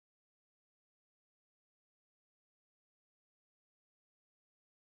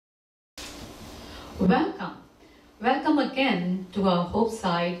Welcome. Welcome again to our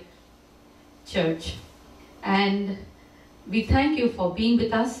HopeSide Church. And we thank you for being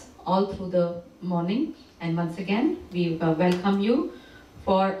with us all through the morning. And once again, we welcome you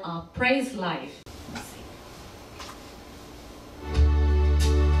for our praise life.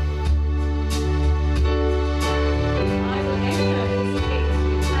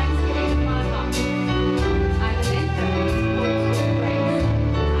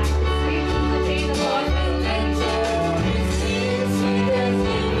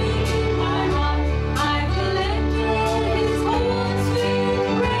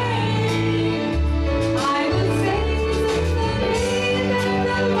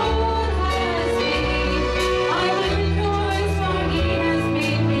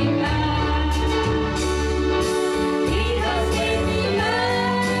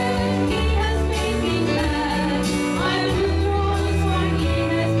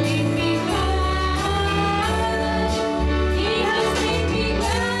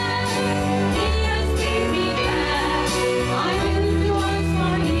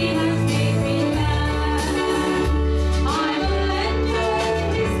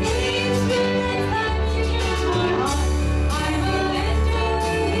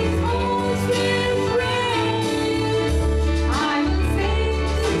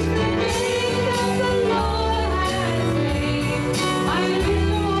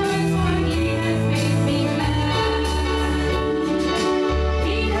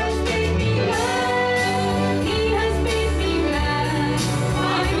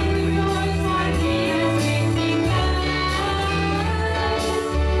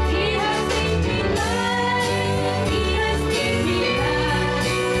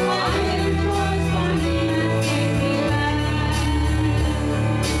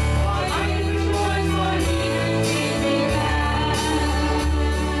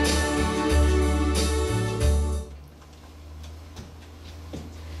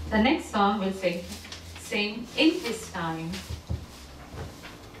 The next song we'll sing in His time.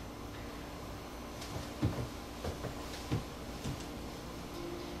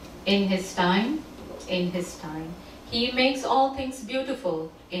 In His time, in His time. He makes all things beautiful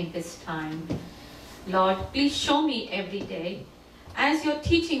in His time. Lord, please show me every day, as you're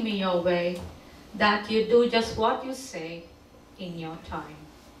teaching me your way, that you do just what you say in your time.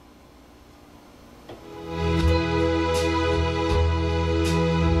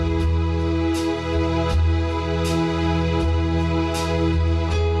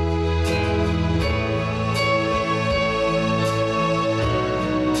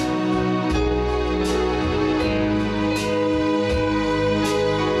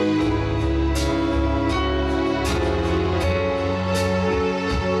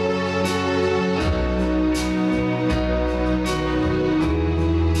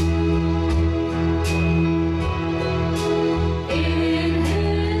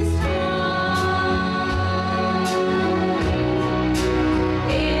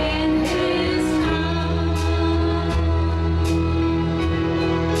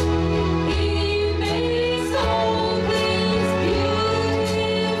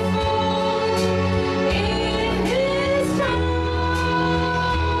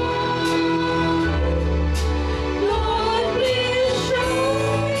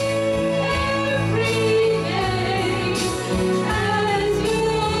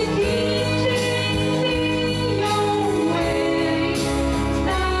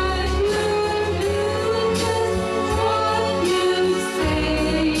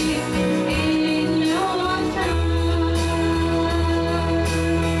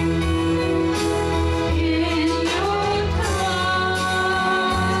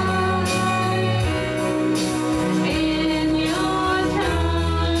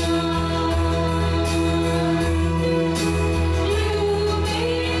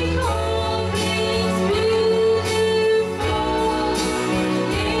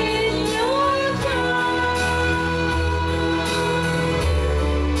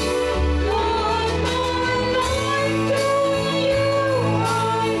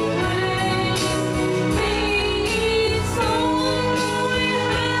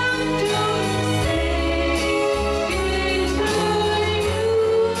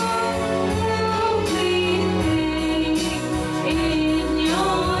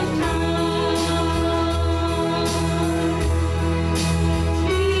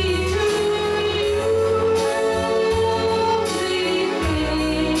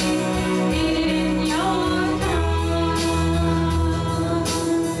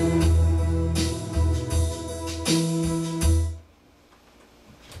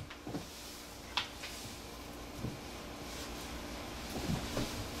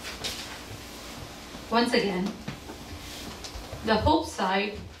 Once again, the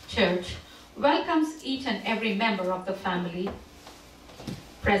HopeSide Church welcomes each and every member of the family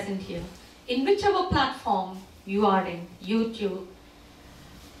present here. In whichever platform you are in, YouTube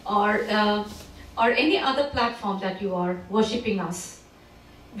or any other platform that you are worshiping us,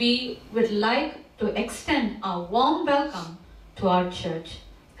 we would like to extend a warm welcome to our church.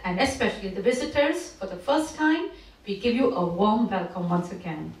 And especially the visitors for the first time, we give you a warm welcome once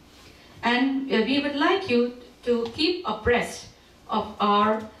again. And we would like you to keep abreast of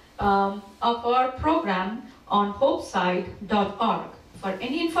our program on HopeSide.org. For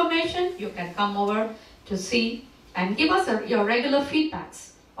any information, you can come over to see and give us your regular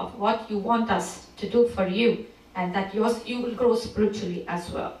feedbacks of what you want us to do for you, and that you will grow spiritually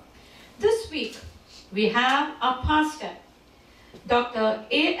as well. This week, we have our pastor, Pastor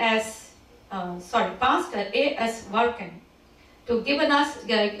A.S. Varekan, to give us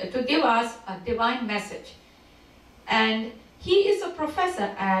a divine message. And he is a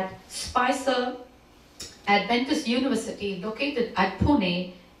professor at Spicer Adventist University, located at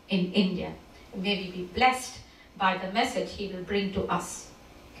Pune in India. May we be blessed by the message he will bring to us.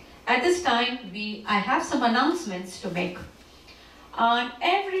 At this time, I have some announcements to make. On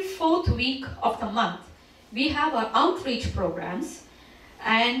every fourth week of the month, we have our outreach programs,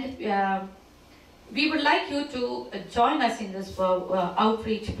 and we would like you to join us in this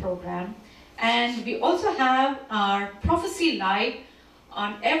outreach program. And we also have our Prophecy Live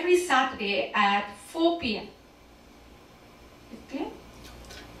on every Saturday at 4 p.m.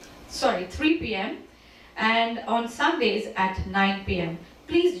 3 p.m. and on Sundays at 9 p.m.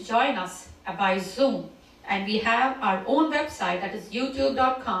 Please join us by Zoom. And we have our own website, that is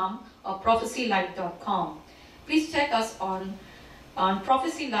youtube.com or prophecylive.com. Please check us on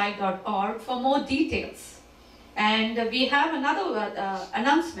prophecylive.org for more details. And we have another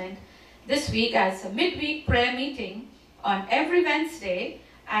announcement this week as a midweek prayer meeting on every Wednesday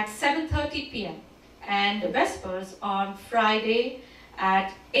at 7:30 p.m. and Vespers on Friday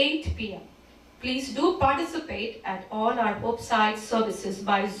at 8 p.m. Please do participate at all our HopeSide services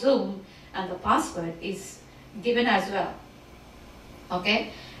by Zoom, and the password is given as well.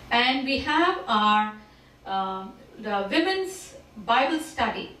 Okay, and we have our the women's Bible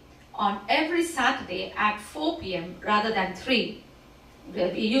study on every Saturday at 4 p.m. rather than 3.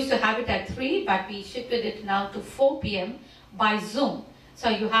 We used to have it at 3, but we shifted it now to 4 p.m. by Zoom. So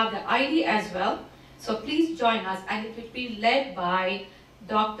you have the ID as well. So please join us, and it will be led by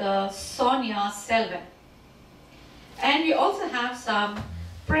Dr. Sonia Selvan. And we also have some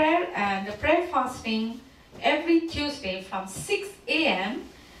prayer and prayer fasting every Tuesday from 6 a.m.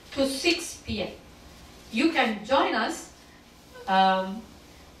 to 6 p.m. You can join us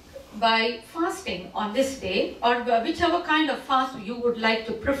by fasting on this day, or whichever kind of fast you would like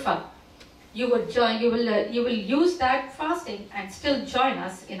to prefer. You will use that fasting and still join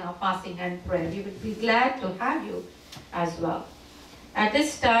us in our fasting and prayer. We would be glad to have you as well. At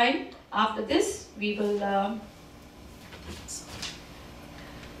this time, after this, we will have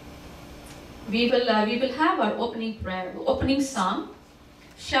our opening song.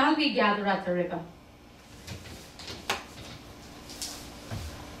 Shall we gather at the river?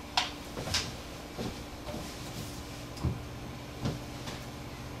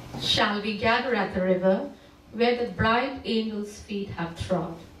 Shall we gather at the river where the bright angels' feet have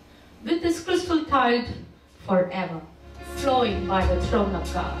trod, with this crystal tide forever flowing by the throne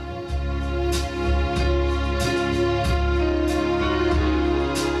of God?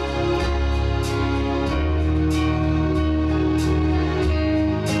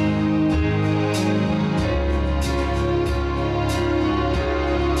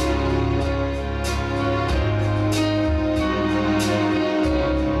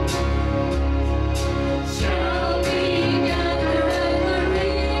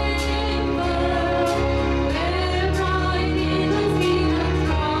 Where bright angels feet have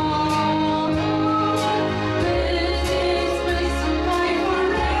trod.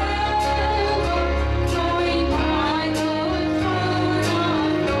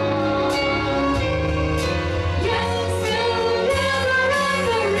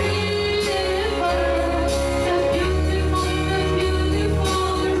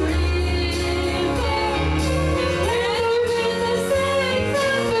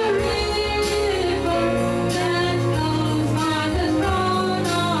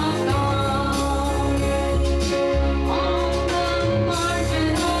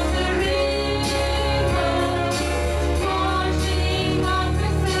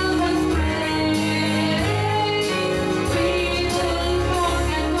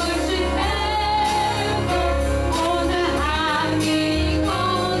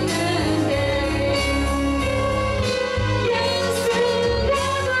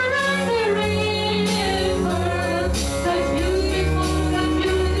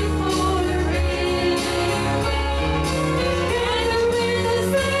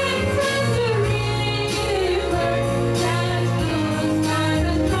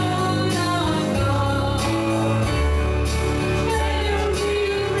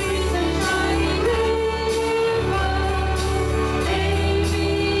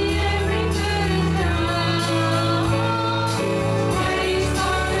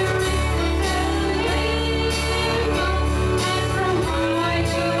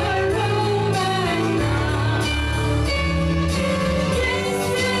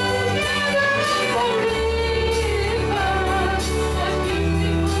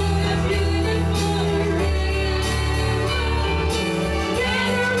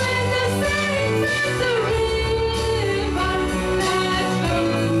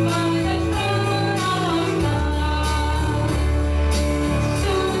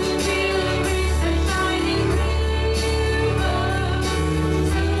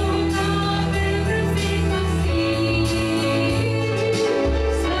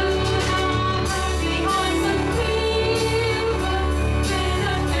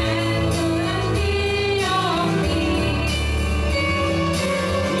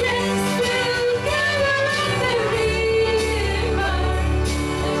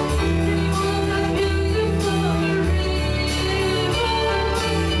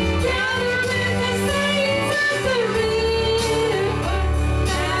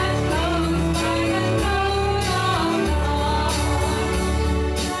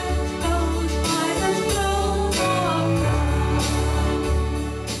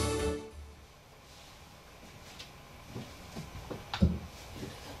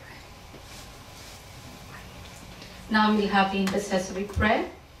 Now we'll have the intercessory prayer.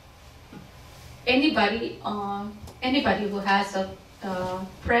 Anybody who has a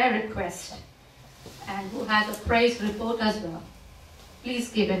prayer request and who has a praise report as well, please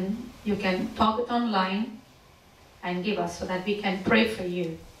give in. You can talk it online and give us so that we can pray for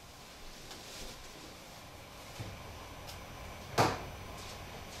you.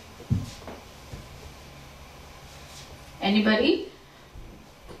 Anybody?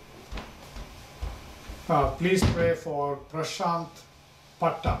 Please pray for Prashant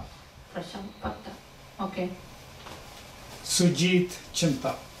Patta. Prashant Patta. Okay. Sujit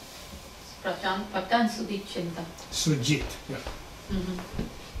Chinta. Prashant Patta and Sujit Chinta. Sujit, yeah.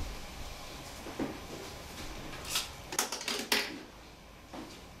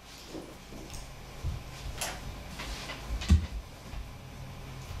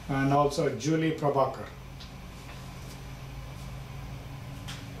 And also Julie Prabhakar.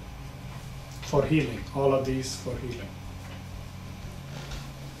 For healing, all of these for healing.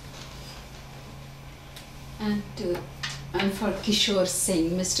 And for Kishore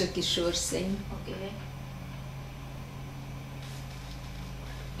Singh, Mr. Kishore Singh. Okay.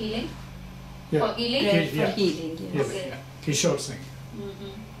 Healing? Yeah. For healing? Prayer Yeah. for healing, yes. Okay. Yeah. Kishore Singh.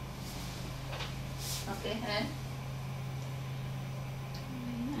 Okay,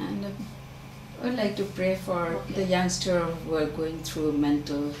 And I would like to pray for the youngster who are going through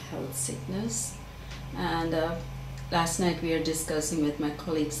mental health sickness. And last night we were discussing with my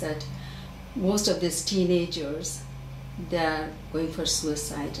colleagues that most of these teenagers, they are going for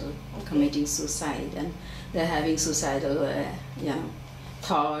suicide or committing suicide, and they're having suicidal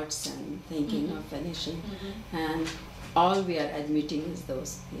thoughts and thinking of finishing. And all we are admitting is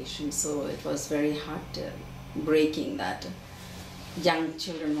those patients. So it was very heart-breaking that young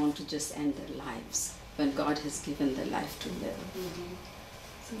children want to just end their lives when God has given their life to live.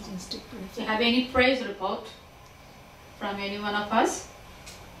 So just to pray. Do you have any praise report from any one of us?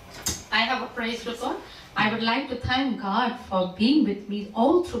 I have a praise report. I would like to thank God for being with me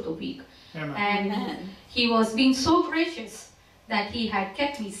all through the week. Amen. And Amen. He was being so gracious that He had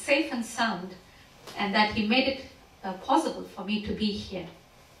kept me safe and sound, and that He made it possible for me to be here.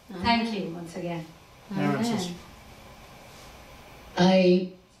 Thank you once again. Amen, sister.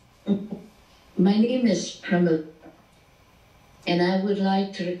 My name is Pramod, and I would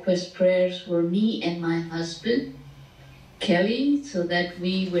like to request prayers for me and my husband, Kelly, so that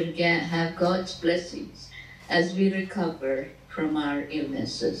we will have God's blessings as we recover from our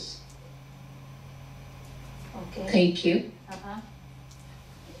illnesses. Okay. Thank you.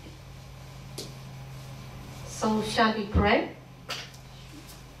 So shall we pray?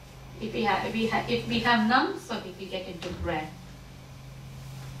 If we have none, so we will get into prayer.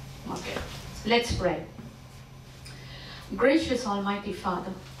 Okay, let's pray. Gracious Almighty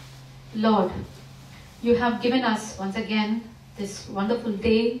Father, Lord, you have given us once again this wonderful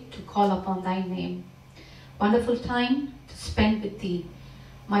day to call upon thy name. Wonderful time to spend with thee.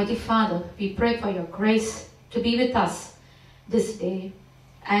 Mighty Father, we pray for your grace to be with us this day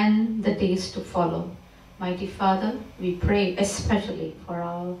and the days to follow. Mighty Father, we pray especially for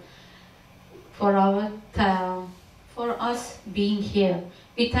us being here.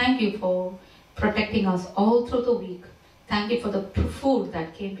 We thank you for protecting us all through the week. Thank you for the food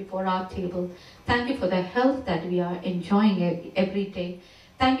that came before our table. Thank you for the health that we are enjoying every day.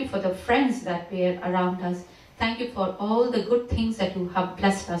 Thank you for the friends that were around us. Thank you for all the good things that you have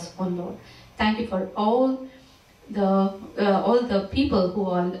blessed us, oh Lord. Thank you for all the people who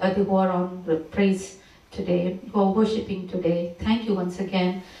are on the praise today, who are worshiping today. Thank you once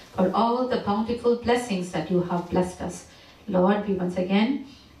again for all the bountiful blessings that you have blessed us. Lord,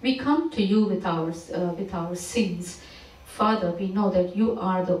 we come to you with our sins. Father, we know that you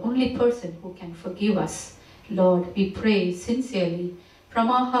are the only person who can forgive us. Lord, we pray sincerely from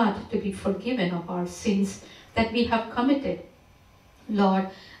our heart to be forgiven of our sins that we have committed. Lord,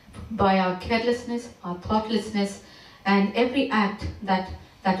 by our carelessness, our thoughtlessness, and every act that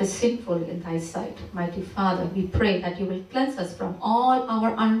is sinful in thy sight. Mighty Father, we pray that you will cleanse us from all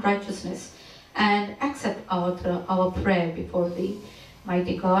our unrighteousness and accept our prayer before thee.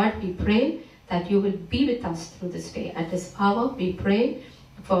 Mighty God, we pray that you will be with us through this day. At this hour, we pray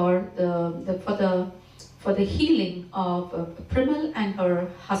for the healing of Primal and her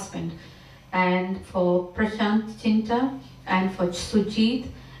husband, and for Prashant Chinta, and for Sujit,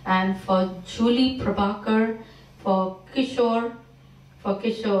 and for Julie Prabhakar, for Kishore,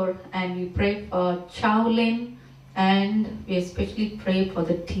 and we pray for Chowlin, and we especially pray for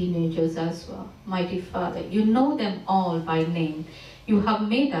the teenagers as well. Mighty Father, you know them all by name. You have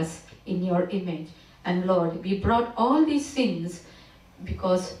made us in your image. And Lord, we brought all these sins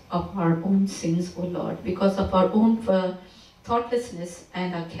because of our own sins, O Lord, because of our own thoughtlessness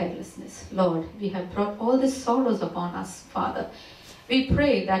and our carelessness. Lord, we have brought all these sorrows upon us, Father. We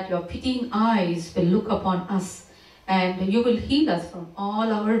pray that your pitying eyes will look upon us and you will heal us from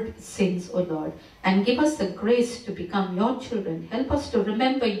all our sins, O Lord, and give us the grace to become your children. Help us to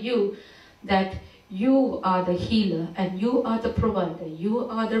remember you, that you are the healer and you are the provider. You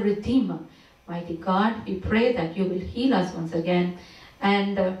are the redeemer. Mighty God, we pray that you will heal us once again.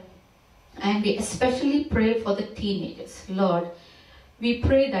 And we especially pray for the teenagers. Lord, we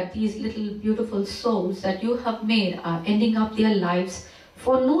pray that these little beautiful souls that you have made are ending up their lives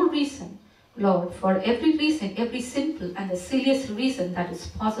for no reason. Lord, for every reason, every simple and the silliest reason that is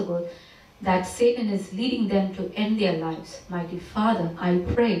possible, that Satan is leading them to end their lives. Mighty Father, I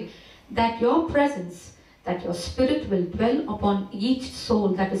pray that your presence, that your spirit will dwell upon each soul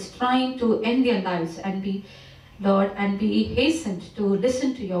that is trying to end their lives, and be, Lord, and be hastened to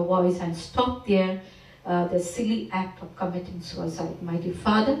listen to your voice and stop their the silly act of committing suicide. Mighty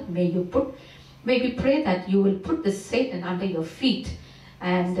Father, may we pray that you will put this Satan under your feet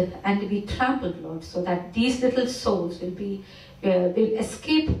and be trampled, Lord, so that these little souls will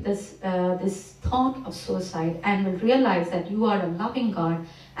escape this thought of suicide and will realize that you are a loving God,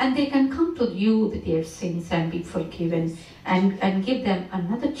 and they can come to you with their sins and be forgiven, and give them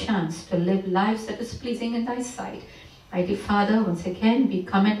another chance to live lives that is pleasing in thy sight. Mighty Father, once again we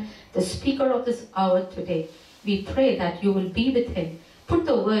commit the speaker of this hour today. We pray that you will be with him. Put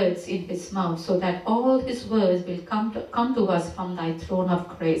the words in his mouth so that all his words will come to us from thy throne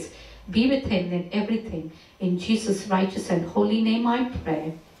of grace. Be with him in everything. In Jesus' righteous and holy name I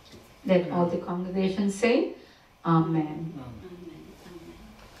pray. Let all the congregation say, Amen.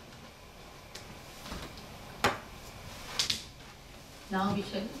 Now we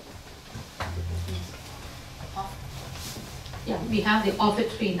shall... Yeah, we have the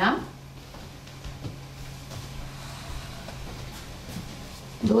offertory now.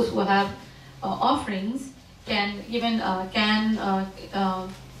 Those who have offerings can give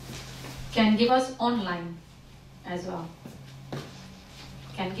us online as well.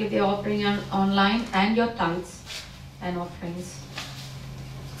 Can give the offering online and your tithes and offerings.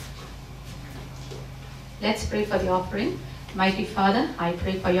 Let's pray for the offering. Mighty Father, I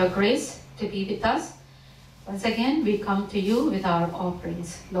pray for your grace to be with us. Once again, we come to you with our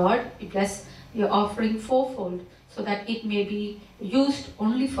offerings. Lord, we bless your offering fourfold, so that it may be used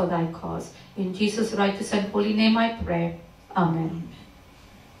only for thy cause. In Jesus' righteous and holy name I pray. Amen.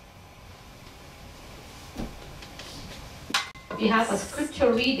 We have a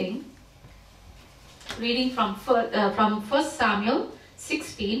scripture reading from 1 Samuel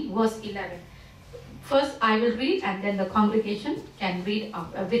 16, verse 11. First I will read, and then the congregation can read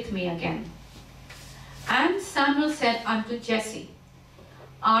with me again. And Samuel said unto Jesse,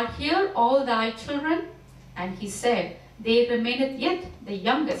 Are here all thy children? And he said, There remaineth yet the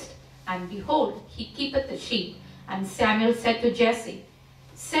youngest, and behold, he keepeth the sheep. And Samuel said to Jesse,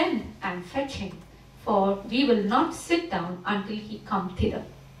 Send and fetch him, for we will not sit down until he come thither.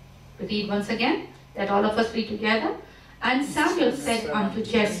 We read once again, that all of us read together. And Samuel said unto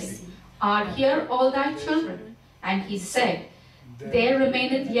Jesse, Are here all thy children? And he said, There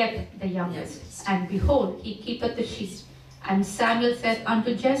remaineth yet the youngest, and behold, he keepeth the sheep. And Samuel said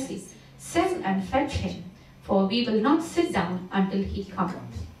unto Jesse, Send and fetch him, for we will not sit down until he come.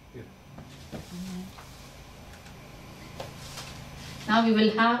 Now we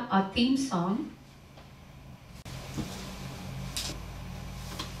will have our theme song.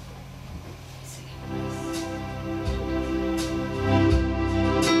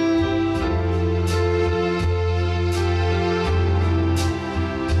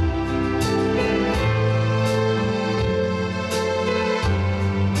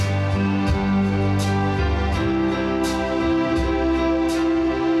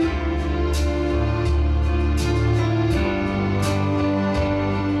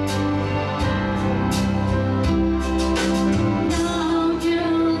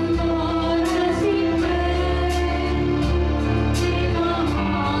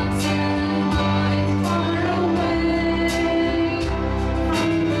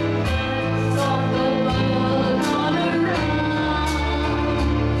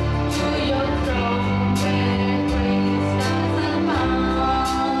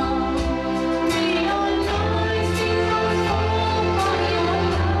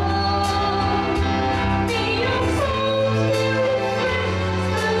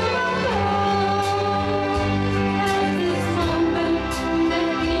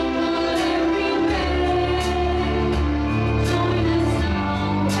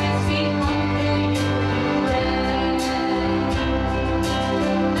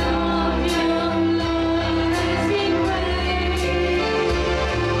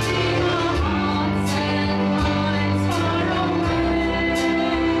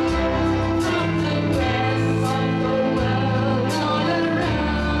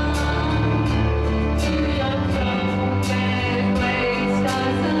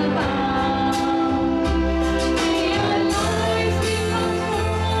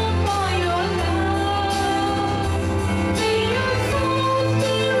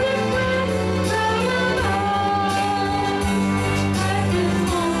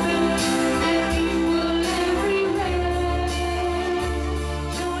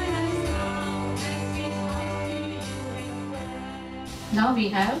 we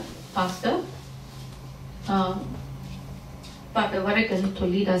have Pastor Varekan to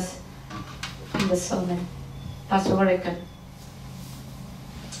lead us in the sermon. Pastor Varekan.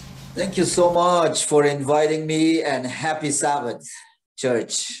 Thank you so much for inviting me, and happy Sabbath,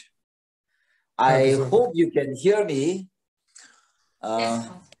 church. I hope you can hear me. Yes,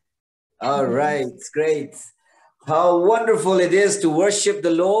 All right, great. How wonderful it is to worship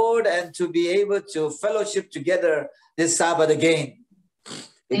the Lord and to be able to fellowship together this Sabbath again.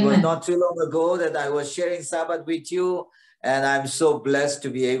 It was not too long ago that I was sharing Sabbath with you, and I'm so blessed to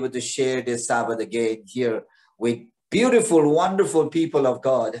be able to share this Sabbath again here with beautiful, wonderful people of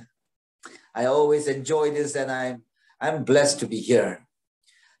God. I always enjoy this, and I'm blessed to be here.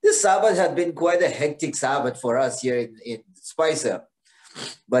 This Sabbath had been quite a hectic Sabbath for us here in Spicer,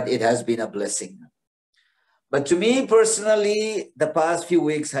 but it has been a blessing. But to me personally, the past few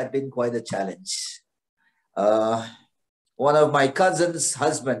weeks had been quite a challenge. One of my cousin's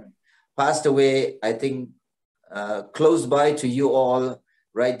husband passed away, I think, close by to you all,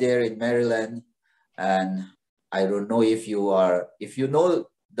 right there in Maryland. And I don't know if you know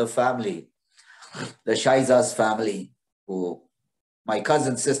the family, the Shaiza's family, who my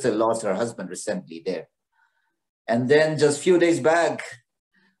cousin's sister lost her husband recently there. And then just a few days back,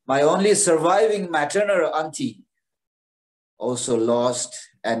 my only surviving maternal auntie also lost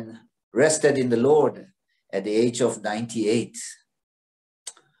and rested in the Lord at the age of 98.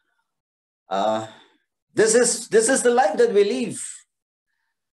 This is the life that we live.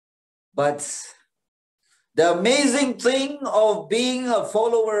 But the amazing thing of being a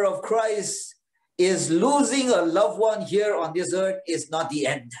follower of Christ is losing a loved one here on this earth is not the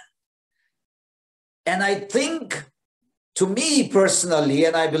end. And I think, to me personally,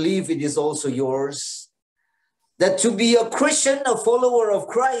 and I believe it is also yours, that to be a Christian, a follower of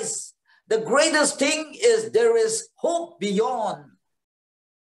Christ, the greatest thing is there is hope beyond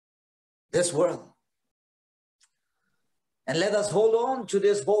this world. And let us hold on to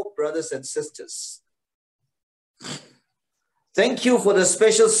this hope, brothers and sisters. Thank you for the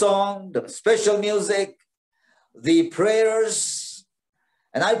special song, the special music, the prayers.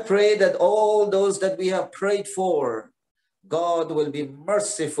 And I pray that all those that we have prayed for, God will be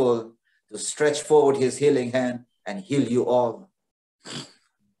merciful to stretch forward his healing hand and heal you all.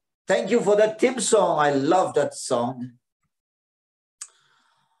 Thank you for that theme song. I love that song.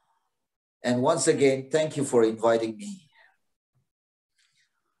 And once again, thank you for inviting me.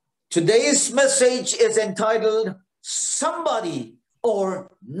 Today's message is entitled, Somebody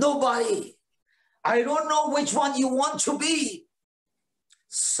or Nobody. I don't know which one you want to be.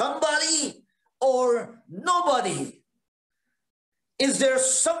 Somebody or nobody. Is there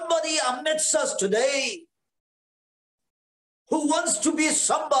somebody amidst us today who wants to be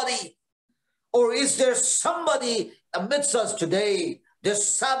somebody? Or is there somebody amidst us today, this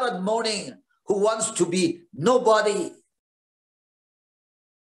Sabbath morning, who wants to be nobody?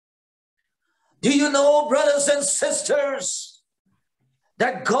 Do you know, brothers and sisters,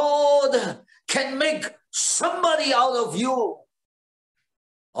 that God can make somebody out of you?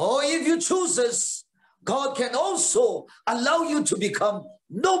 Or if you choose this, God can also allow you to become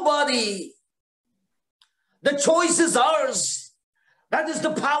nobody. The choice is ours. That is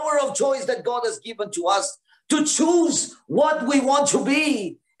the power of choice that God has given to us, to choose what we want to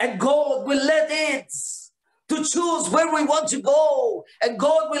be, and God will let it. To choose where we want to go, and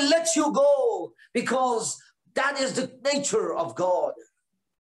God will let you go, because that is the nature of God.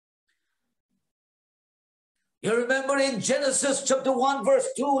 You remember in Genesis chapter 1 verse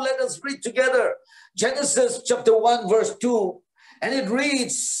 2, let us read together. Genesis chapter 1 verse 2, and it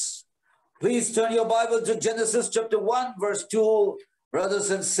reads, please turn your Bible to Genesis chapter 1 verse 2,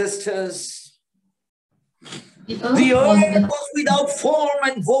 brothers and sisters. The earth was without form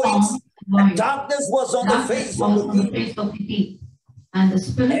and void, and darkness was on the face of the deep. And the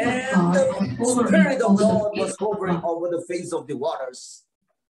Spirit of God was hovering over the face of the waters.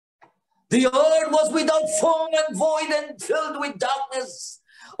 The earth was without form and void and filled with darkness.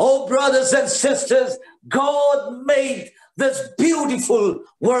 Oh, brothers and sisters, God made this beautiful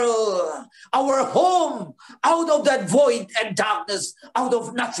world, our home, out of that void and darkness, out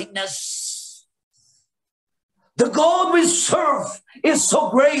of nothingness. The God we serve is so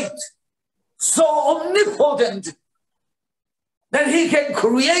great, so omnipotent, that he can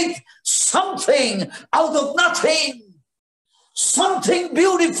create something out of nothing. Something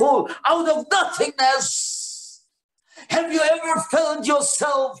beautiful out of nothingness. Have you ever felt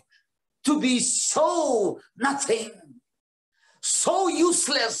yourself to be so nothing, so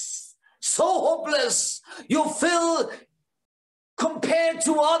useless, so hopeless? You feel compared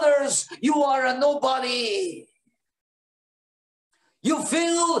to others, you are a nobody. You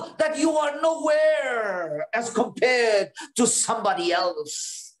feel that you are nowhere as compared to somebody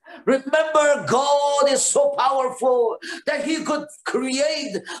else. Remember, God is so powerful that He could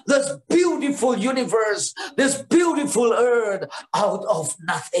create this beautiful universe, this beautiful earth out of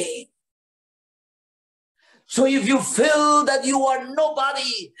nothing. So if you feel that you are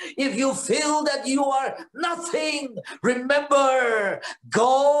nobody, if you feel that you are nothing, remember,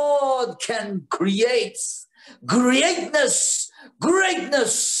 God can create greatness,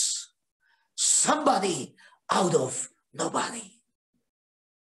 somebody out of nobody.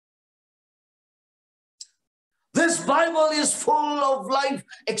 This Bible is full of life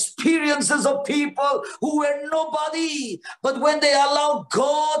experiences of people who were nobody, but when they allowed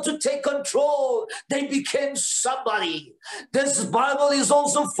God to take control, they became somebody. This Bible is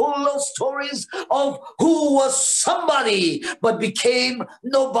also full of stories of who was somebody, but became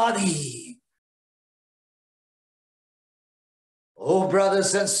nobody. Oh,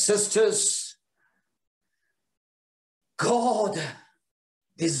 brothers and sisters, God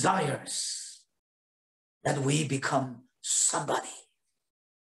desires that we become somebody.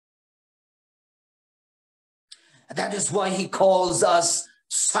 And that is why He calls us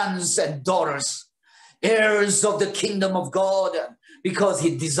sons and daughters, heirs of the kingdom of God, because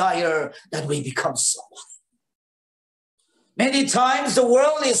He desires that we become somebody. Many times the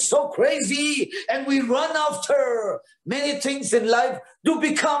world is so crazy and we run after many things in life to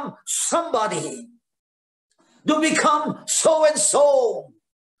become somebody, to become so and so,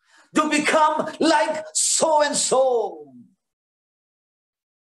 to become like so and so.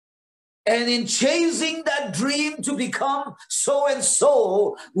 And in chasing that dream to become so and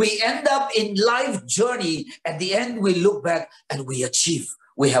so, we end up in life journey. At the end, we look back and we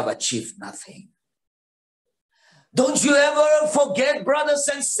have achieved nothing. Don't you ever forget, brothers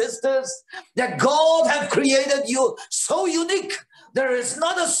and sisters, that God has created you so unique. There is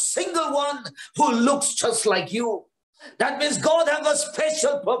not a single one who looks just like you. That means God has a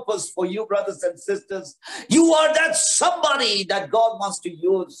special purpose for you, brothers and sisters. You are that somebody that God wants to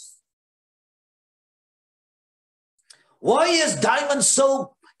use. Why is diamond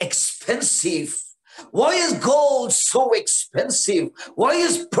so expensive? Why is gold so expensive? Why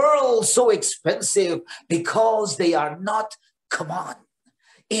is pearl so expensive? Because they are not common.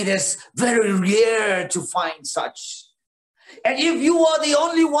 It is very rare to find such. And if you are the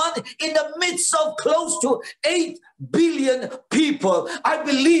only one in the midst of close to 8 billion people, I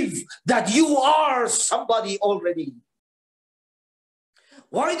believe that you are somebody already.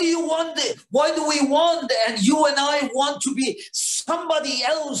 Why do we want, and you and I want to be somebody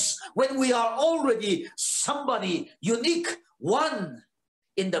else when we are already somebody unique, one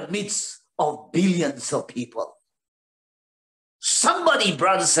in the midst of billions of people? Somebody,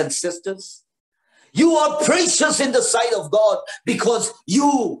 brothers and sisters. You are precious in the sight of God because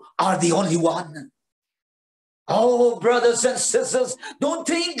you are the only one. Oh, brothers and sisters, don't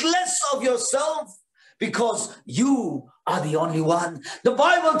think less of yourself because you are the only one. The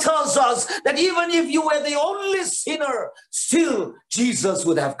Bible tells us that even if you were the only sinner, still Jesus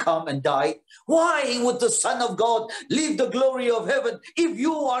would have come and died. Why would the Son of God leave the glory of heaven if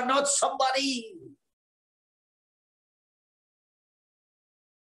you are not somebody?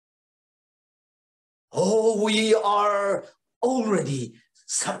 Oh, we are already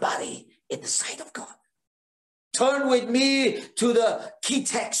somebody in the sight of God. Turn with me to the key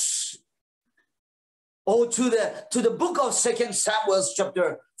text, or to the book of 2 Samuel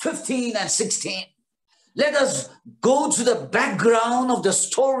chapter 15 and 16. Let us go to the background of the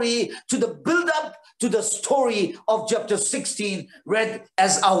story, to the build-up to the story of chapter 16, read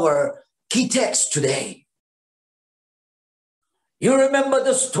as our key text today. You remember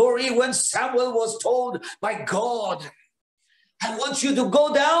the story when Samuel was told by God, I want you to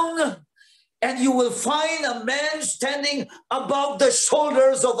go down and you will find a man standing above the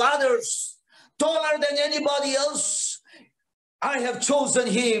shoulders of others, taller than anybody else. I have chosen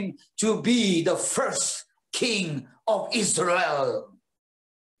him to be the first king of Israel.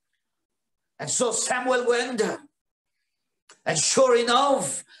 And so Samuel went, and sure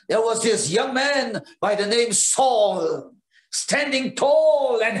enough, there was this young man by the name Saul, standing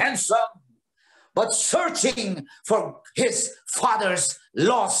tall and handsome, but searching for his father's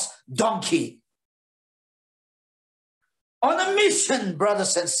lost donkey. On a mission,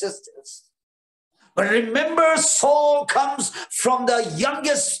 brothers and sisters. But remember, Saul comes from the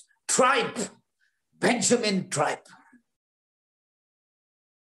youngest tribe, Benjamin tribe.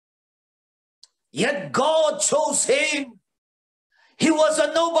 Yet God chose him. He was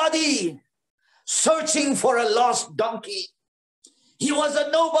a nobody, searching for a lost donkey. He was a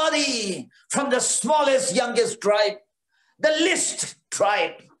nobody from the smallest, youngest tribe. the least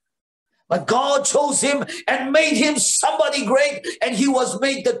tribe. But God chose him and made him somebody great, and he was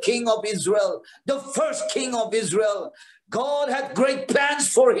made the king of Israel, the first king of Israel. God had great plans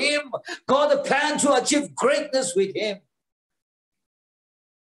for him. God had a plan to achieve greatness with him.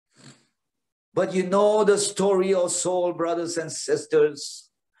 But you know the story of Saul, brothers and sisters.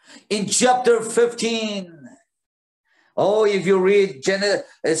 In chapter 15, if you read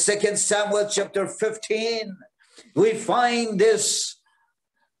 2 Samuel chapter 15, we find this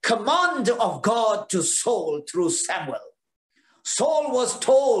command of God to Saul through Samuel. Saul was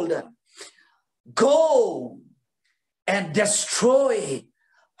told, go and destroy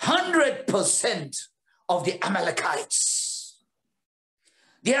 100% of the Amalekites.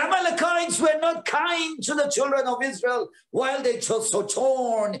 The Amalekites were not kind to the children of Israel while they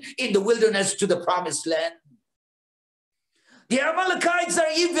sojourned in the wilderness to the promised land. The Amalekites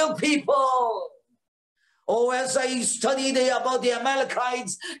are evil people. As I studied about the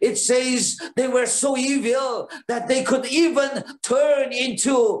Amalekites, it says they were so evil that they could even turn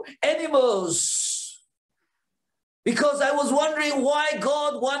into animals. Because I was wondering why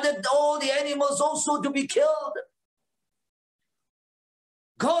God wanted all the animals also to be killed.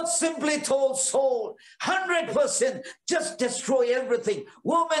 God simply told Saul, 100%, just destroy everything.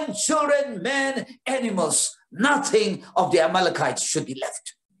 Women, children, men, animals. Nothing of the Amalekites should be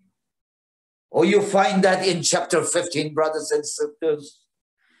left. You find that in chapter 15, brothers and sisters.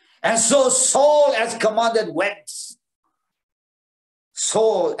 And so Saul as commanded went.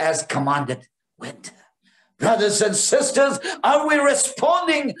 Saul as commanded went. Brothers and sisters, are we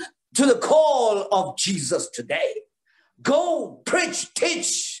responding to the call of Jesus today? Go, preach,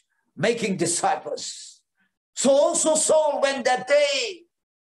 teach, making disciples. So also Saul went that day.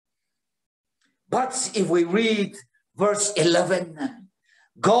 But if we read verse 11,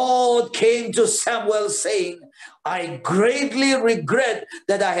 God came to Samuel saying, I greatly regret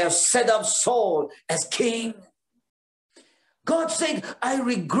that I have set up Saul as king. God said, I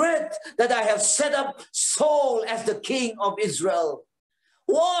regret that I have set up Saul as the king of Israel.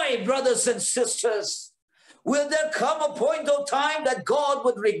 Why, brothers and sisters? Will there come a point of time that God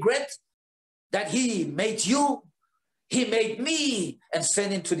would regret that he made you, he made me, and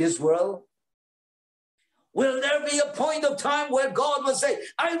sent into this world? Will there be a point of time where God will say,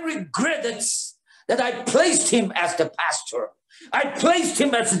 I regret it that I placed him as the pastor. I placed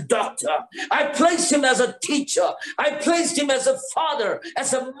him as a doctor. I placed him as a teacher. I placed him as a father,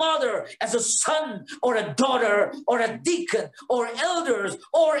 as a mother, as a son or a daughter or a deacon or elders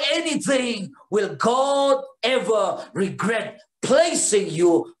or anything. Will God ever regret placing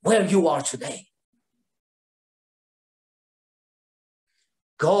you where you are today?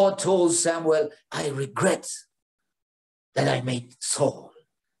 God told Samuel, I regret that I made Saul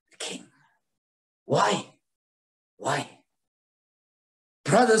the king. Why? Why?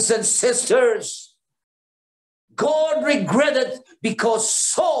 Brothers and sisters, God regretted because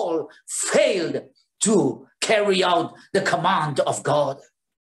Saul failed to carry out the command of God.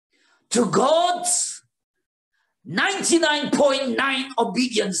 To God, 99.9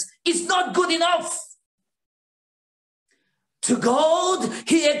 obedience is not good enough. To God,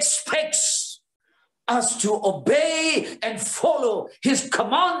 he expects us to obey and follow his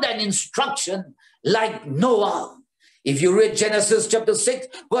command and instruction like Noah. If you read Genesis chapter 6,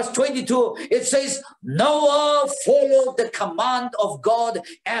 verse 22, it says, Noah followed the command of God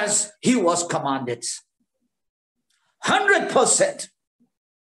as he was commanded. 100%.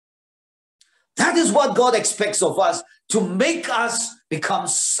 That is what God expects of us, to make us become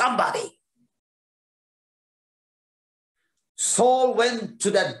somebody. Saul went to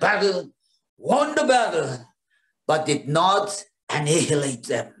that battle, won the battle, but did not annihilate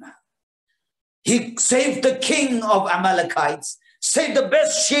them. He saved the king of Amalekites, saved the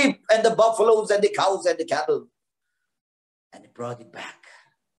best sheep and the buffaloes and the cows and the cattle, and he brought it back.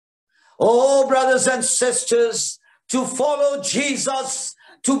 Oh, brothers and sisters, to follow Jesus,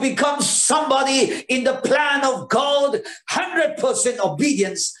 to become somebody in the plan of God, 100%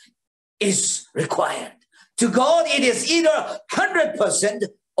 obedience is required. To God, it is either 100%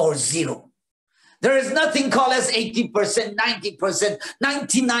 or zero. There is nothing called as 80%, 90%,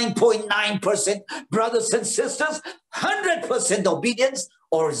 99.9%. Brothers and sisters, 100% obedience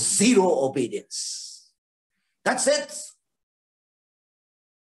or zero obedience. That's it.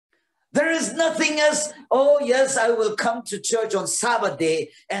 There is nothing as, oh yes, I will come to church on Sabbath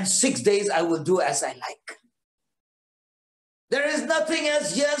day and 6 days I will do as I like. There is nothing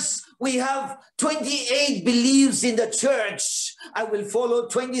as, yes, we have 28 beliefs in the church. I will follow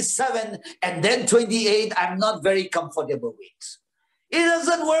 27 and then 28 I'm not very comfortable with. It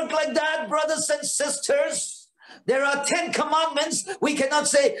doesn't work like that, brothers and sisters. There are 10 commandments. We cannot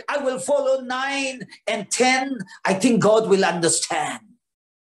say, I will follow 9 and 10. I think God will understand.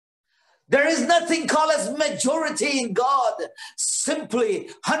 There is nothing called as majority in God. Simply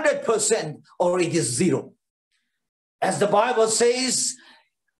 100% or it is 0. As the Bible says,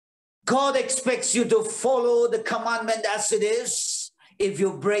 God expects you to follow the commandment as it is. If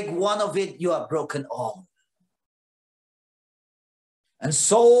you break one of it, you have broken all. And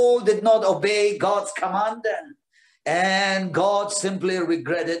Saul did not obey God's command, and God simply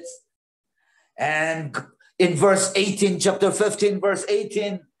regretted. And in verse 18, chapter 15, verse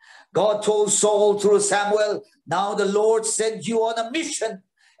 18, God told Saul through Samuel, now the Lord sent you on a mission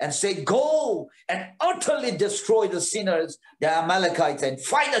and say, go and utterly destroy the sinners, the Amalekites, and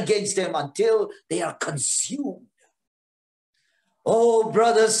fight against them until they are consumed. Oh,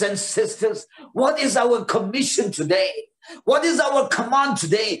 brothers and sisters, what is our commission today? What is our command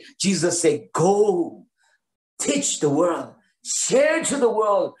today? Jesus said, go, teach the world, share to the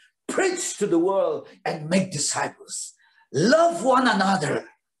world, preach to the world, and make disciples. Love one another.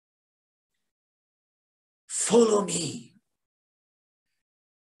 Follow me.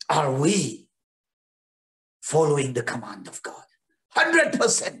 Are we following the command of God?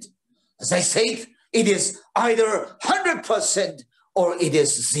 100%. As I said, it is either 100% or it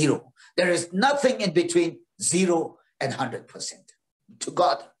is 0. There is nothing in between 0 and 100% to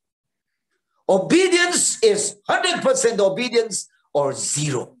God. Obedience is 100% obedience or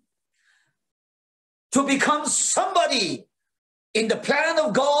 0. To become somebody in the plan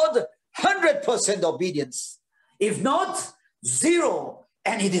of God, 100% obedience. If not, 0,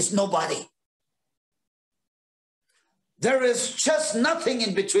 and it is nobody. There is just nothing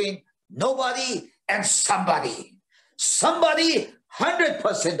in between nobody and somebody. Somebody,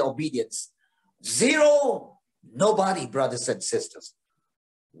 100% obedience. 0, nobody, brothers and sisters.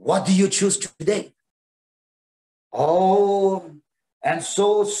 What do you choose today? Oh, and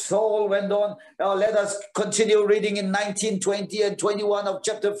so Saul went on. Now let us continue reading in 19, 20, and 21 of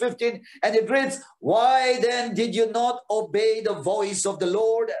chapter 15. And it reads, why then did you not obey the voice of the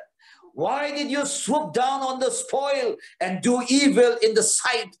Lord? Why did you swoop down on the spoil and do evil in the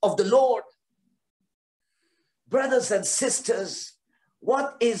sight of the Lord? Brothers and sisters,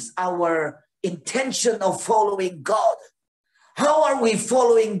 what is our intention of following God? How are we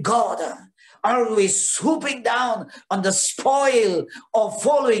following God? Are we swooping down on the spoil of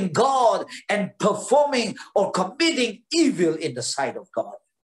following God and performing or committing evil in the sight of God?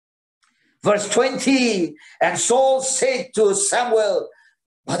 Verse 20, and Saul said to Samuel,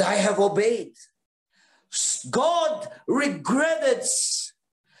 but I have obeyed. God regretted.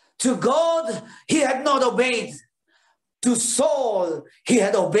 To God, he had not obeyed. To Saul, he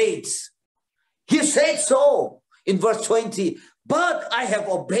had obeyed. He said so in verse 20, but I have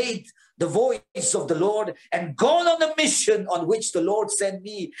obeyed the voice of the Lord and gone on the mission on which the Lord sent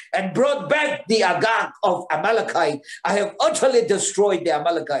me and brought back the Agag of Amalekite. I have utterly destroyed the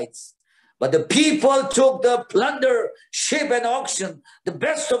Amalekites. But the people took the plunder, sheep and oxen, the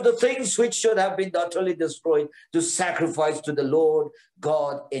best of the things which should have been utterly destroyed, to sacrifice to the Lord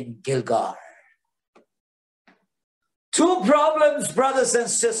God in Gilgal. 2 problems, brothers and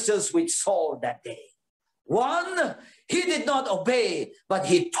sisters, with Saul that day. 1, he did not obey, but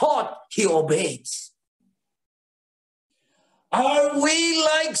he thought he obeyed. Are we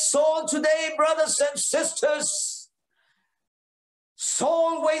like Saul today, brothers and sisters?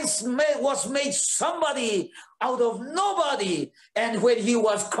 Saul was made somebody out of nobody. And when he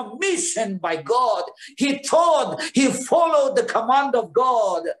was commissioned by God, he thought he followed the command of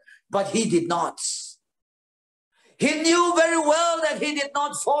God, but he did not. He knew very well that he did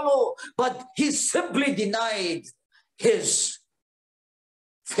not follow, but he simply denied his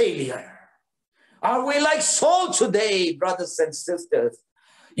failure. Are we like Saul today, brothers and sisters?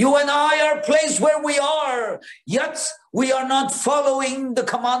 You and I are placed where we are, yet we are not following the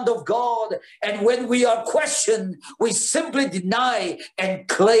command of God. And when we are questioned, we simply deny and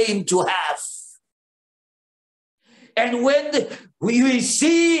claim to have. And when we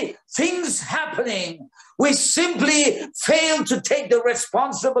see things happening, we simply fail to take the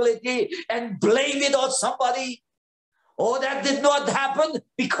responsibility and blame it on somebody. Oh, that did not happen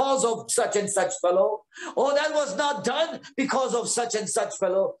because of such and such fellow. Oh, that was not done because of such and such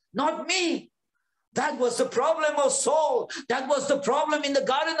fellow. Not me. That was the problem of Saul. That was the problem in the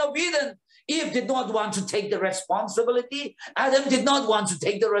Garden of Eden. Eve did not want to take the responsibility. Adam did not want to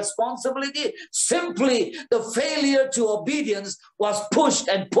take the responsibility. Simply the failure to obedience was pushed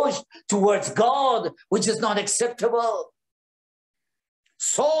and pushed towards God, which is not acceptable.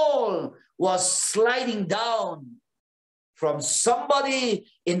 Saul was sliding down from somebody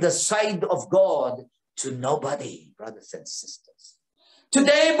in the sight of God to nobody, brothers and sisters.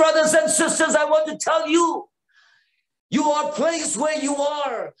 Today, brothers and sisters, I want to tell you, you are placed where you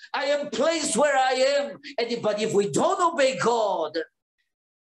are. I am placed where I am. But if we don't obey God,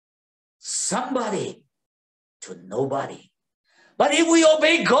 somebody to nobody. But if we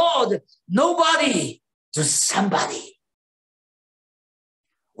obey God, nobody to somebody.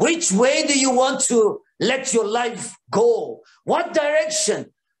 Which way do you want to let your life go? What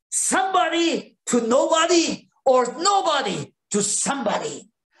direction? Somebody to nobody or nobody to somebody?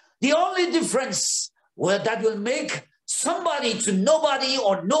 The only difference that will make somebody to nobody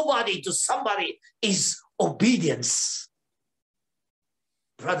or nobody to somebody is obedience.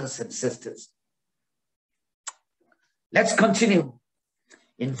 Brothers and sisters, let's continue.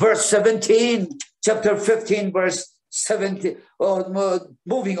 In verse 17, chapter 15, verse 17,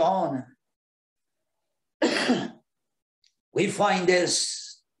 moving on, we find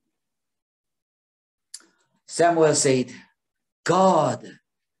this. Samuel said, to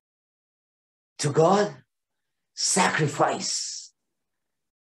God, sacrifice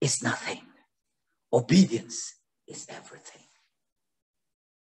is nothing. Obedience is everything.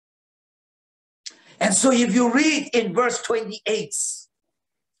 And so if you read in verse 28,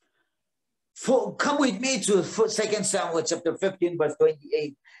 come with me to 2 Samuel chapter 15, verse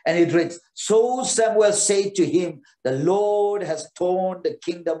 28. And it reads, so Samuel said to him, the Lord has torn the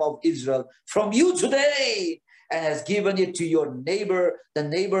kingdom of Israel from you today and has given it to your neighbor, the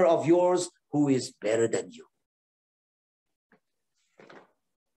neighbor of yours who is better than you.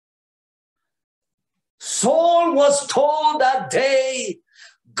 Saul was told that day,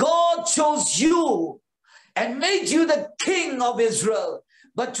 God chose you and made you the king of Israel.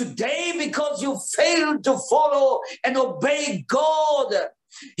 But today, because you failed to follow and obey God,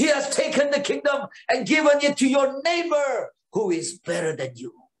 he has taken the kingdom and given it to your neighbor who is better than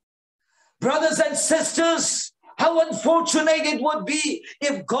you. Brothers and sisters, how unfortunate it would be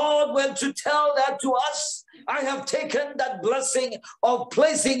if God were to tell that to us. I have taken that blessing of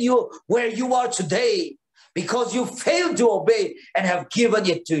placing you where you are today because you failed to obey and have given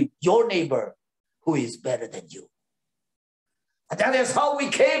it to your neighbor who is better than you. And that is how we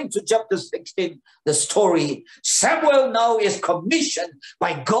came to chapter 16, the story. Samuel now is commissioned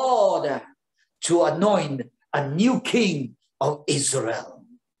by God to anoint a new king of Israel.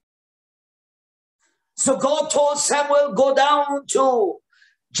 So God told Samuel, go down to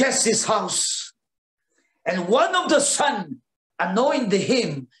Jesse's house. And one of the sons anointed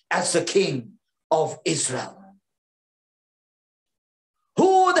him as the king of Israel.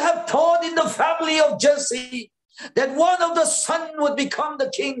 Who would have thought in the family of Jesse that one of the sons would become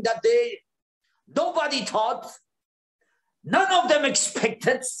the king that day? Nobody thought. None of them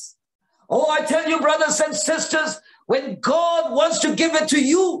expected. Oh, I tell you, brothers and sisters, when God wants to give it to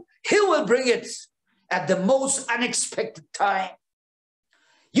you, he will bring it at the most unexpected time.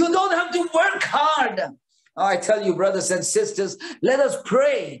 You don't have to work hard. Oh, I tell you, brothers and sisters, let us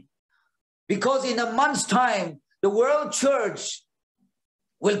pray. Because in a month's time, the World Church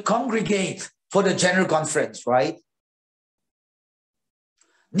will congregate for the General Conference, right?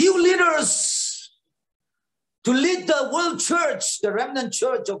 New leaders to lead the World Church, the remnant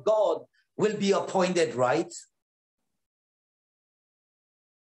church of God, will be appointed, right?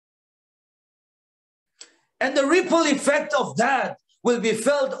 And the ripple effect of that will be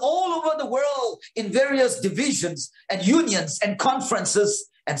felt all over the world in various divisions and unions and conferences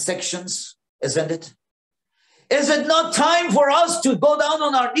and sections, isn't it? Is it not time for us to go down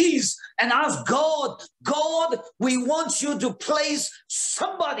on our knees and ask God, God, we want you to place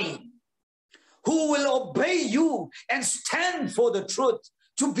somebody who will obey you and stand for the truth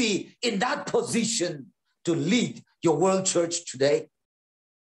to be in that position to lead your world church today?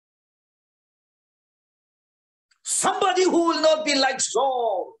 Somebody who will not be like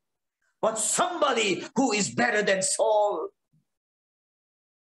Saul, but somebody who is better than Saul.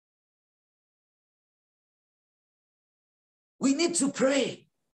 We need to pray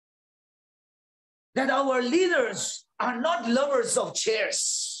that our leaders are not lovers of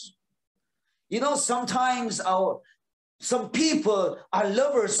chairs. You know, sometimes some people are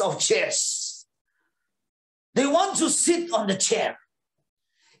lovers of chairs. They want to sit on the chair.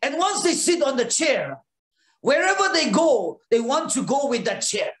 And once they sit on the chair, wherever they go, they want to go with that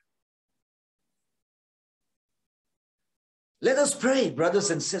chair. Let us pray, brothers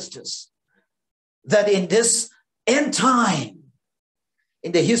and sisters, that in this end time,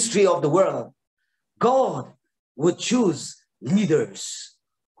 in the history of the world, God would choose leaders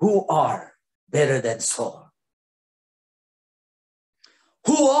who are better than Saul,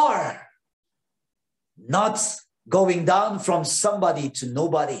 who are not going down from somebody to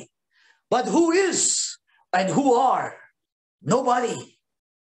nobody, But who is and who are? Nobody.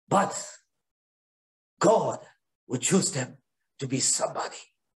 But God would choose them to be somebody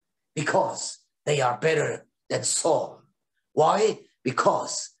because they are better than Saul. Why?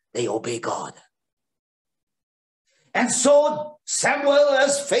 Because they obey God. And so Samuel,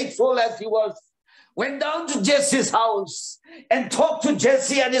 as faithful as he was, went down to Jesse's house and talked to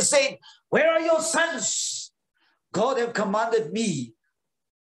Jesse, and he said, "Where are your sons? God have commanded me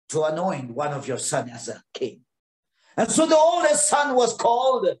to anoint one of your sons as a king." And so the oldest son was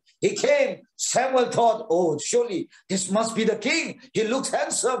called. He came. Samuel thought, "Oh, surely this must be the king. He looks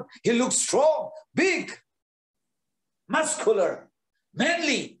handsome. He looks strong, big, muscular,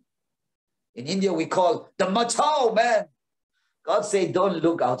 manly." In India, we call the machao man. God said, "Don't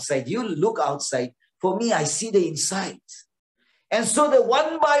look outside. You look outside. For me, I see the inside." And so the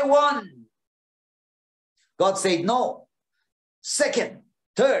one by one, God said, "No. Second,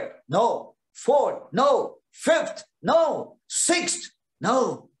 third, no. Fourth, no. Fifth, no. Sixth,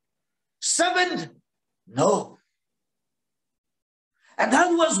 no. Seventh, no." And that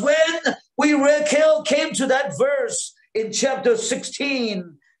was when Varekan came to that verse in chapter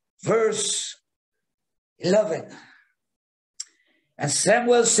 16, verse 11. And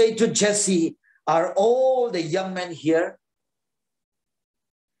Samuel said to Jesse, "Are all the young men here?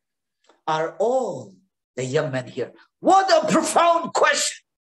 Are all the young men here?" What a profound question.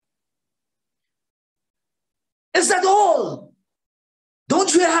 Is that all?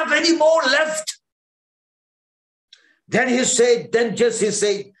 Don't you have any more left? Then Jesse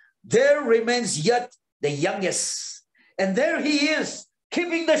said, "There remains yet the youngest, and there he is,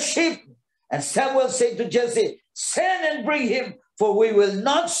 keeping the sheep." And Samuel said to Jesse, "Send and bring him, for we will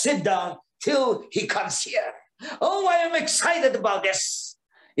not sit down till he comes here." Oh, I am excited about this.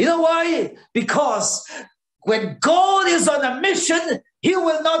 You know why? Because when God is on a mission, he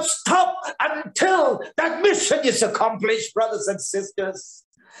will not stop until that mission is accomplished, brothers and sisters.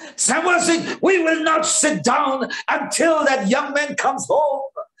 Samuel said, "We will not sit down until that young man comes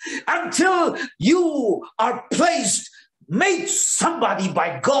home, until you are placed, made somebody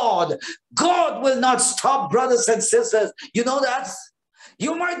by God." God will not stop, brothers and sisters. You know that?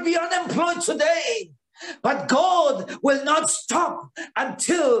 You might be unemployed today, but God will not stop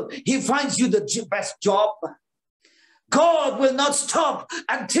until he finds you the best job. God will not stop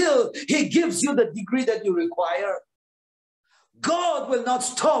until he gives you the degree that you require. God will not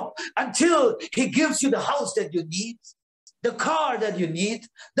stop until he gives you the house that you need, the car that you need,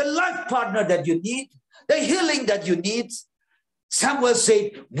 the life partner that you need, the healing that you need. Samuel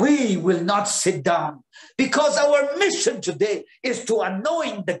said, "We will not sit down because our mission today is to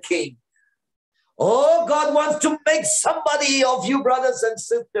anoint the king." Oh, God wants to make somebody of you, brothers and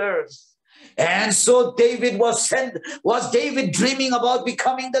sisters. And so David was sent. Was David dreaming about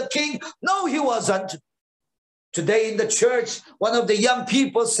becoming the king? No, he wasn't. Today in the church, one of the young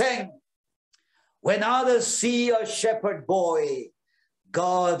people sang, "When others see a shepherd boy,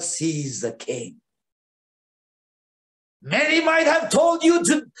 God sees the king." Many might have told you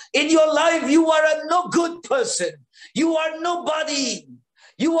in your life, you are a no good person. You are nobody.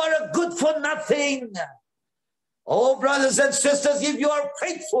 You are a good for nothing. Oh, brothers and sisters, if you are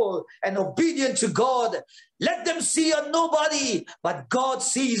faithful and obedient to God, let them see a nobody, but God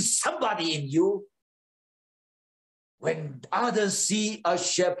sees somebody in you. When others see a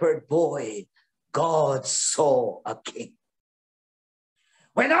shepherd boy, God saw a king.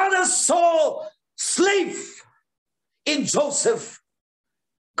 When others saw slave in Joseph,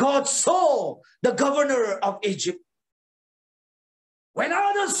 God saw the governor of Egypt. When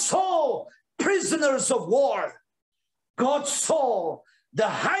others saw prisoners of war, God saw the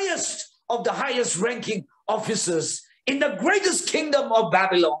highest of the highest ranking officers in the greatest kingdom of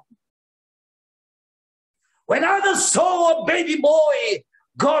Babylon. When others saw a baby boy,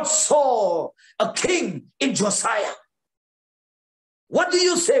 God saw a king in Josiah. What do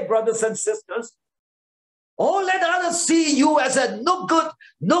you say, brothers and sisters? Oh, let others see you as a no good,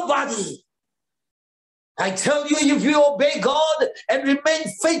 nobody. I tell you, if you obey God and remain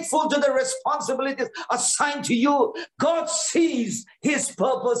faithful to the responsibilities assigned to you, God sees his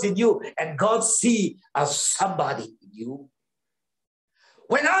purpose in you, and God sees as somebody in you.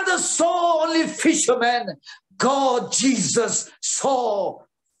 When others saw only fishermen, God, Jesus, saw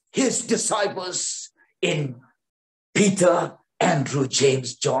his disciples in Peter, Andrew,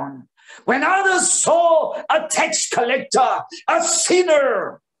 James, John. When others saw a tax collector, a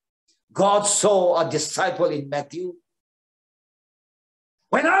sinner, God saw a disciple in Matthew.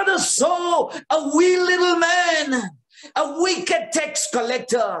 When others saw a wee little man, a wicked tax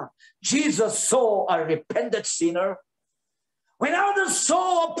collector, Jesus saw a repentant sinner. When others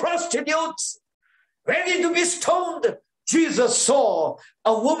saw a prostitute ready to be stoned, Jesus saw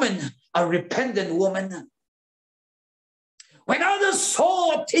a woman, a repentant woman. When others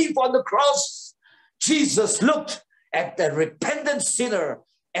saw a thief on the cross, Jesus looked at the repentant sinner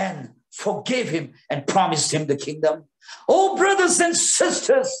and forgave him and promised him the kingdom. Oh, brothers and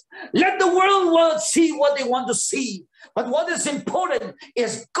sisters, let the world see what they want to see. But what is important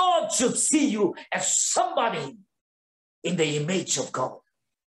is God should see you as somebody in the image of God.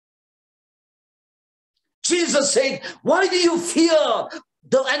 Jesus said, why do you fear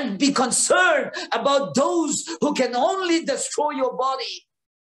and be concerned about those who can only destroy your body?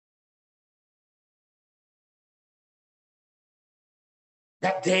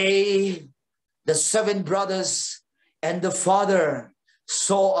 That day, the 7 brothers and the father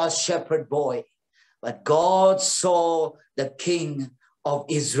saw a shepherd boy, but God saw the king of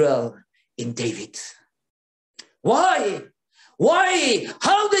Israel in David. Why? Why?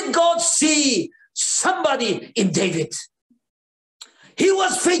 How did God see somebody in David? He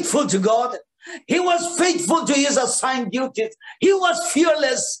was faithful to God. He was faithful to his assigned duties. He was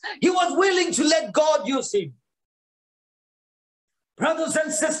fearless. He was willing to let God use him. Brothers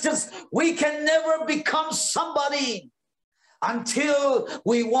and sisters, we can never become somebody until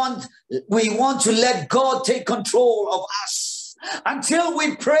we want to let God take control of us. Until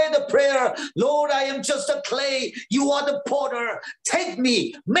we pray the prayer, Lord, I am just a clay. You are the potter. Take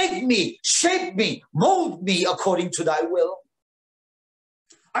me, make me, shape me, mold me according to thy will.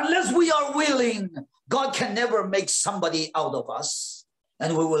 Unless we are willing, God can never make somebody out of us,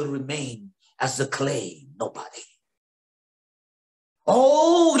 and we will remain as the clay, nobody.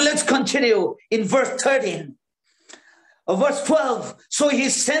 Oh, let's continue in verse 13. Verse 12. So he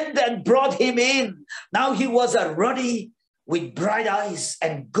sent and brought him in. Now he was a ruddy, with bright eyes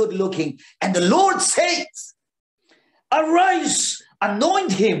and good looking. And the Lord said, arise,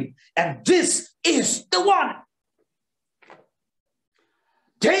 anoint him, and this is the one.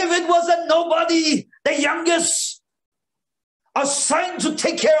 David was a nobody, the youngest, assigned to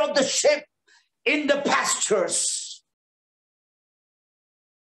take care of the sheep in the pastures.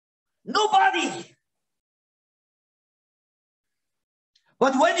 Nobody.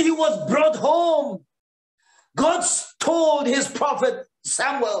 But when he was brought home, God told his prophet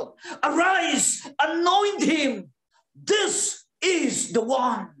Samuel, arise, anoint him. This is the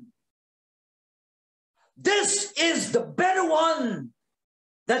one. This is the better one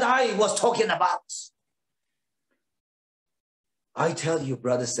that I was talking about. I tell you,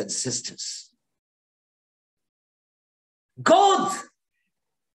 brothers and sisters, God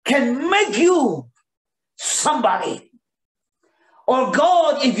can make you somebody. Or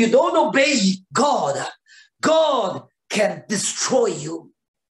God, if you don't obey God, God can destroy you,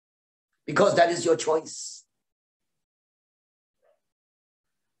 because that is your choice.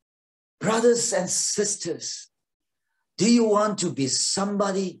 Brothers and sisters, do you want to be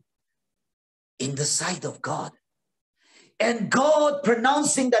somebody in the sight of God? And God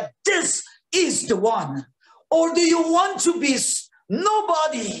pronouncing that this is the one? Or do you want to be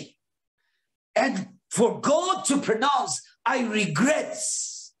nobody? And for God to pronounce, I regret.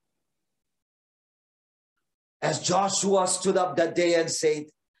 As Joshua stood up that day and said,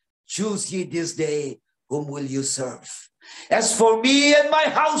 choose ye this day whom will you serve. As for me and my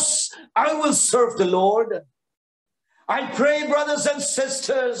house, I will serve the Lord. I pray, brothers and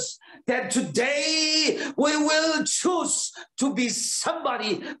sisters, that today we will choose to be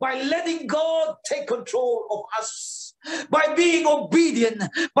somebody by letting God take control of us, by being obedient,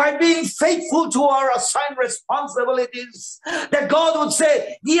 by being faithful to our assigned responsibilities, that God would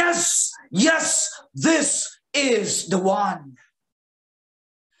say, yes, yes, this is the one.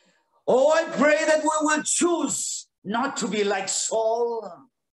 Oh, I pray that we will choose not to be like Saul,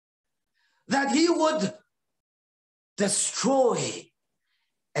 that he would destroy,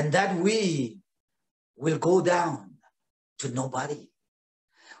 and that we will go down to nobody.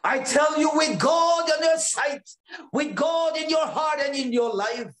 I tell you, with God on your sight, with God in your heart and in your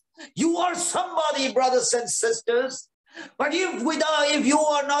life, you are somebody, brothers and sisters. But if you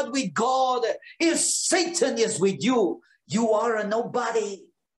are not with God, if Satan is with you, you are a nobody.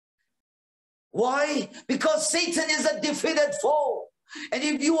 Why? Because Satan is a defeated foe. And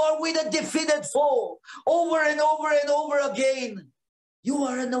if you are with a defeated foe over and over and over again, you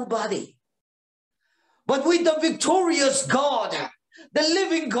are a nobody. But with the victorious God, the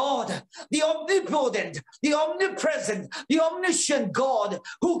living God, the omnipotent, the omnipresent, the omniscient God,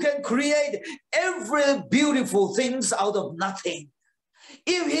 who can create every beautiful things out of nothing.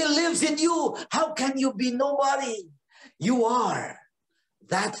 If he lives in you, how can you be nobody? You are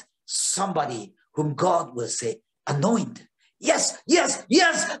that somebody whom God will say, anoint, Yes, yes,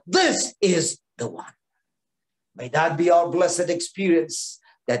 yes, this is the one. May that be our blessed experience,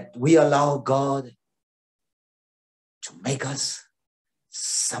 that we allow God to make us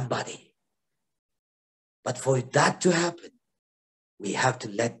somebody. But for that to happen, we have to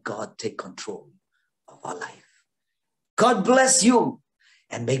let God take control of our life. God bless you,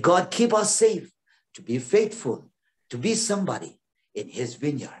 and may God keep us safe to be faithful, to be somebody in his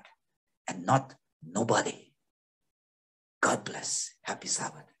vineyard and not nobody. God bless. Happy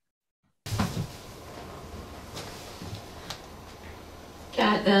Sabbath.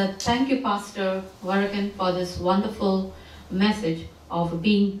 Thank you, Pastor Varekan, for this wonderful message of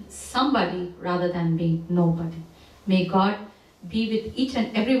being somebody rather than being nobody. May God be with each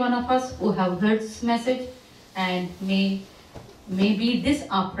and every one of us who have heard this message, and may be this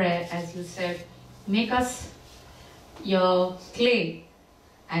our prayer, as you said. Make us your clay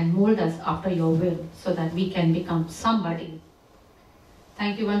and mold us after your will so that we can become somebody.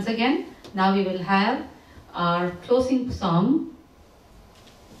 Thank you once again. Now we will have our closing song,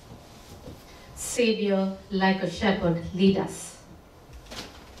 Savior, like a shepherd, lead us.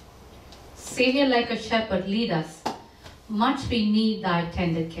 Savior, like a shepherd, lead us. Much we need thy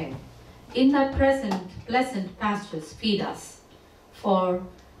tender care. In thy present, pleasant pastures feed us. For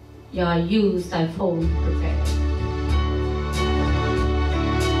your use thy fold prepare.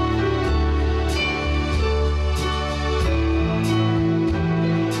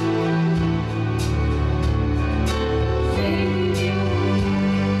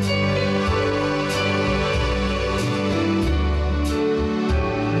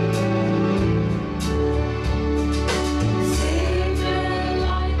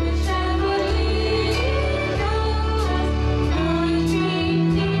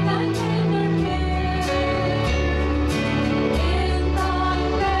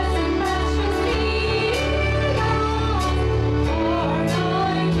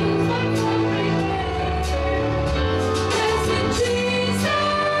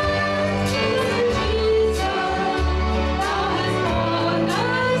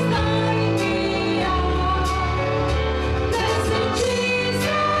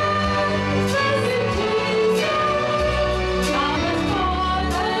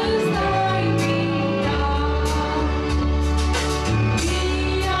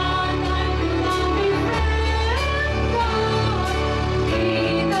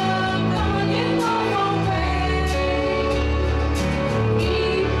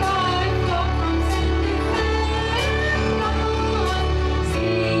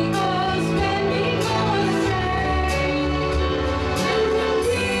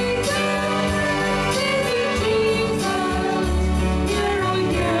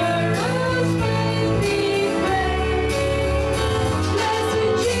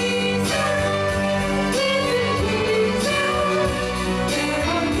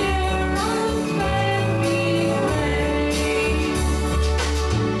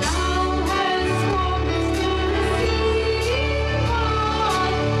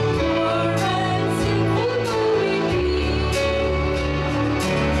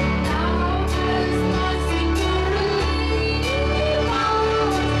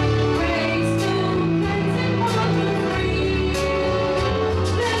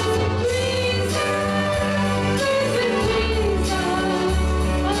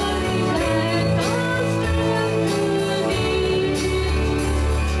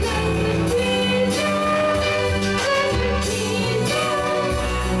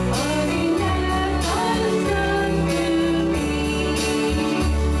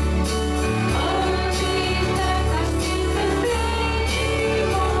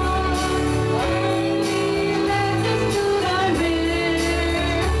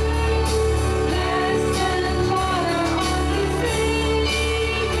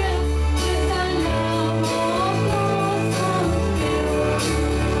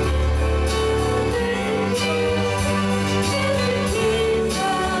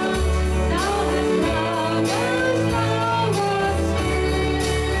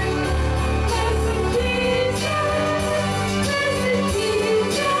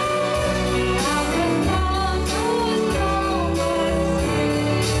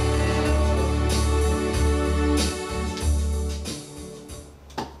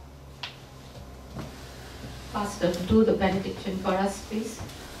 Pastor, do the benediction for us, please.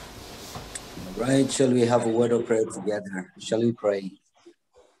 Right, shall we have a word of prayer together? Shall we pray?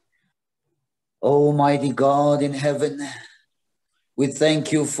 Almighty God in heaven, we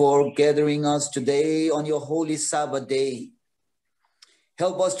thank you for gathering us today on your holy Sabbath day.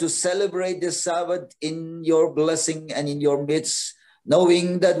 Help us to celebrate this Sabbath in your blessing and in your midst,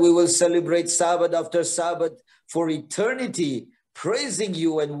 knowing that we will celebrate Sabbath after Sabbath for eternity, praising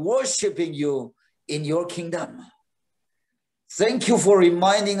you and worshiping you in your kingdom. Thank you for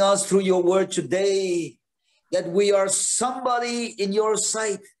reminding us through your word today that we are somebody in your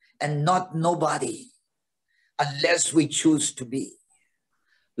sight and not nobody, unless we choose to be.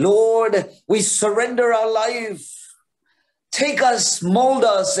 Lord, we surrender our life. Take us, mold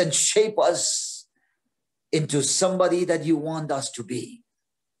us, and shape us into somebody that you want us to be.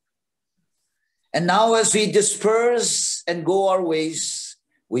 And now as we disperse and go our ways,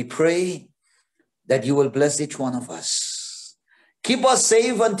 we pray that you will bless each one of us. Keep us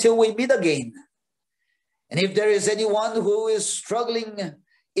safe until we meet again. And if there is anyone who is struggling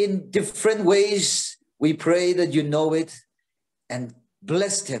in different ways, we pray that you know it and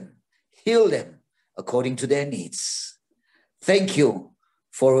bless them, heal them according to their needs. Thank you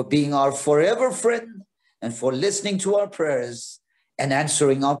for being our forever friend and for listening to our prayers and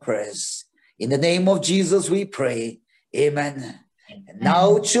answering our prayers. In the name of Jesus, we pray. Amen. And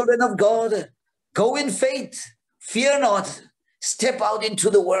now, children of God, go in faith, fear not, step out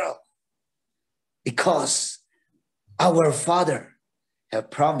into the world, because our Father has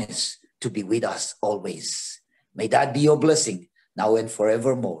promised to be with us always. May that be your blessing now and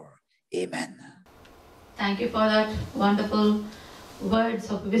forevermore. Amen. Thank you for that wonderful words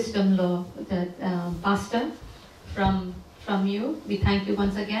of wisdom, Lord, that Pastor, from you. We thank you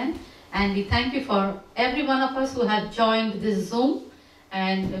once again. And we thank you for every one of us who have joined this Zoom.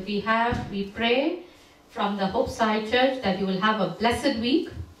 And we pray from the HopeSide Church that you will have a blessed week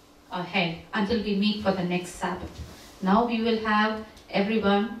ahead until we meet for the next Sabbath. Now we will have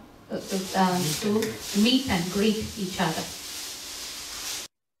everyone to meet and greet each other.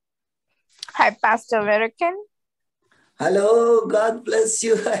 Hi, Pastor Varekan. Hello, God bless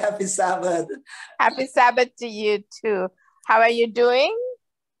you. Happy Sabbath. Happy Sabbath to you too. How are you doing?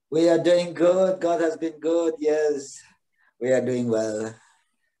 We are doing good. God has been good. Yes, we are doing well.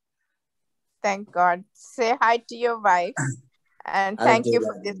 Thank God. Say hi to your wife. And thank you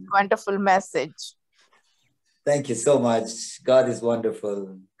for this wonderful message. Thank you so much. God is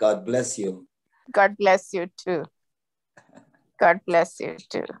wonderful. God bless you. God bless you too. God bless you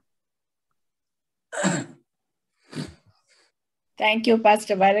too. Thank you,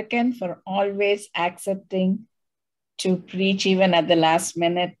 Pastor Varekan, for always accepting to preach even at the last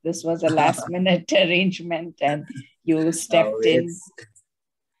minute. This was a last minute arrangement and you stepped in.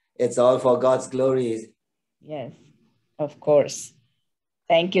 It's all for God's glory. Yes, of course.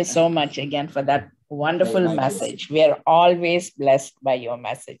 Thank you so much again for that wonderful message. We are always blessed by your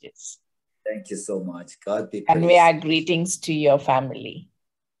messages. Thank you so much. God be praised. And we are greetings to your family.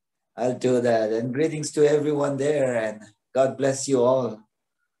 I'll do that. And greetings to everyone there. And God bless you all.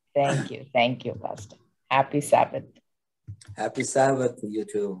 Thank you. Thank you, Pastor. Happy Sabbath. Happy Sabbath to you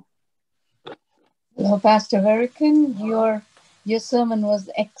too. Well, Pastor Varekan, your sermon was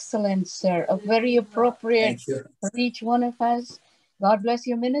excellent, sir. Very appropriate for each one of us. God bless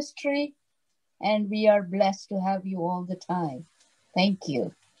your ministry. And we are blessed to have you all the time. Thank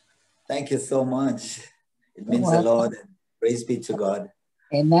you. Thank you so much. It means a lot. Praise be to God.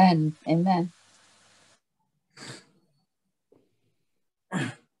 Amen. Amen.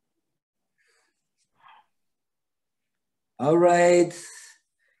 All right.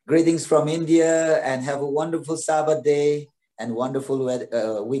 Greetings from India and have a wonderful Sabbath day and wonderful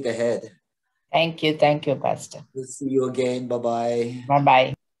week ahead. Thank you. Thank you, Pastor. We'll see you again. Bye-bye.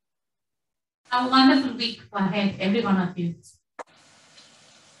 Bye-bye. A wonderful week ahead, every one of you.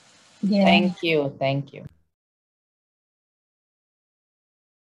 Yeah. Thank you. Thank you.